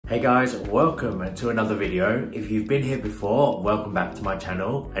Hey guys, welcome to another video. If you've been here before, welcome back to my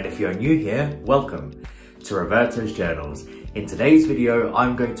channel. And if you're new here, welcome to Roberto's Journals. In today's video,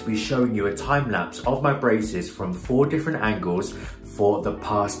 I'm going to be showing you a time lapse of my braces from 4 different angles for the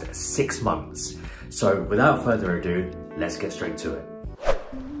past 6 months. So without further ado, let's get straight to it.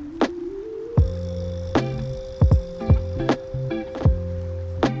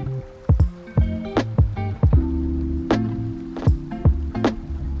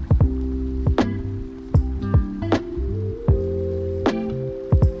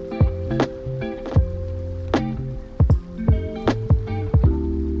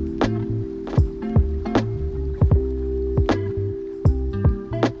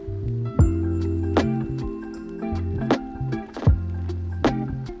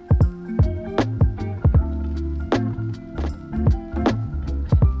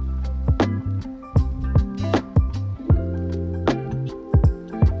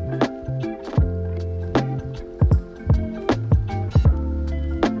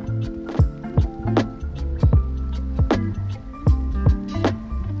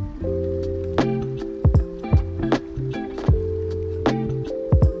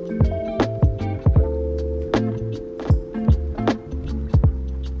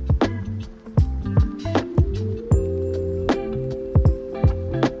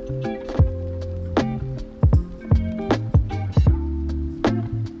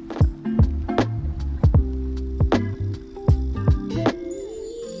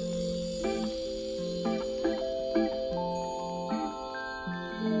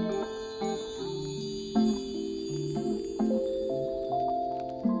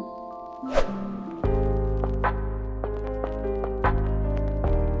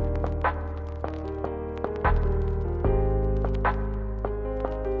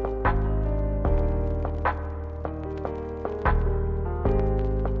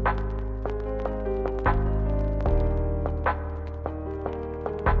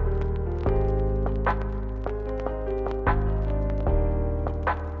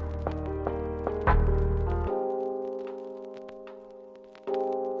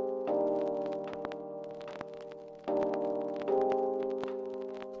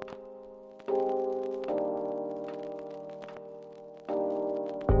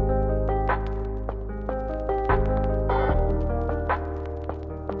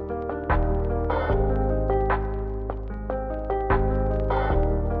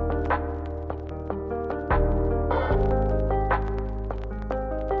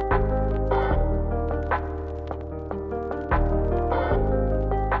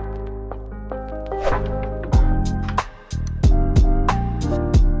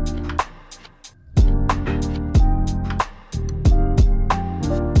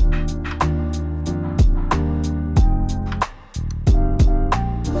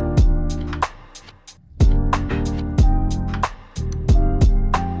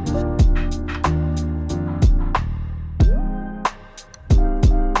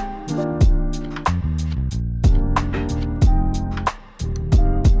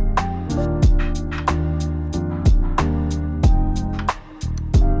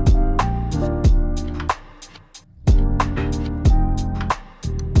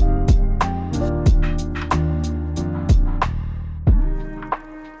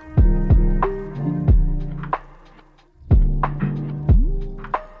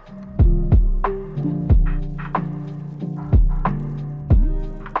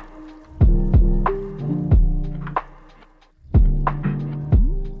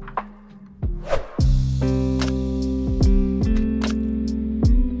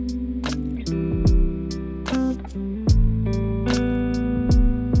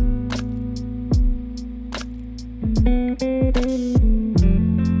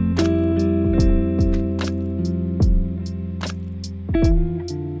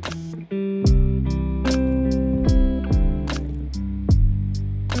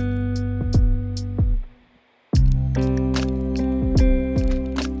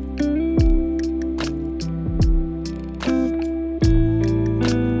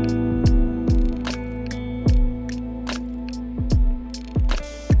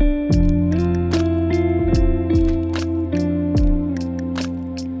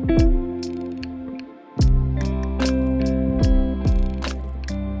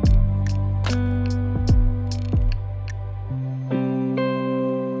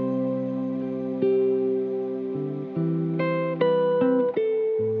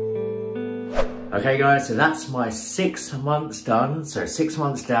 Okay guys, so that's my 6 months done. So 6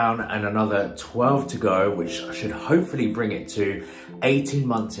 months down and another 12 to go, which should hopefully bring it to 18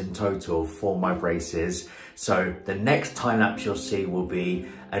 months in total for my braces. So the next time lapse you'll see will be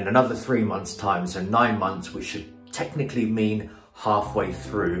in another 3 months time, so 9 months, which should technically mean halfway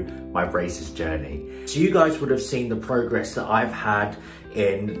through my braces journey. So you guys would have seen the progress that I've had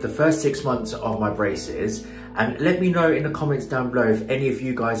in the first 6 months of my braces, and let me know in the comments down below if any of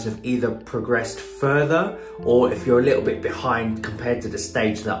you guys have either progressed further or if you're a little bit behind compared to the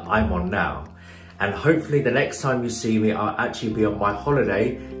stage that I'm on now. And hopefully the next time you see me, I'll actually be on my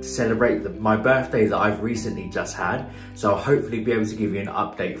holiday to celebrate my birthday that I've recently just had. So I'll hopefully be able to give you an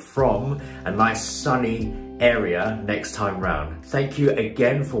update from a nice sunny area next time round. Thank you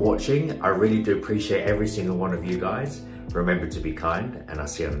again for watching. I really do appreciate every single one of you guys. Remember to be kind, and I'll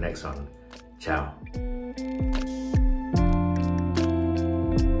see you on the next one. Ciao.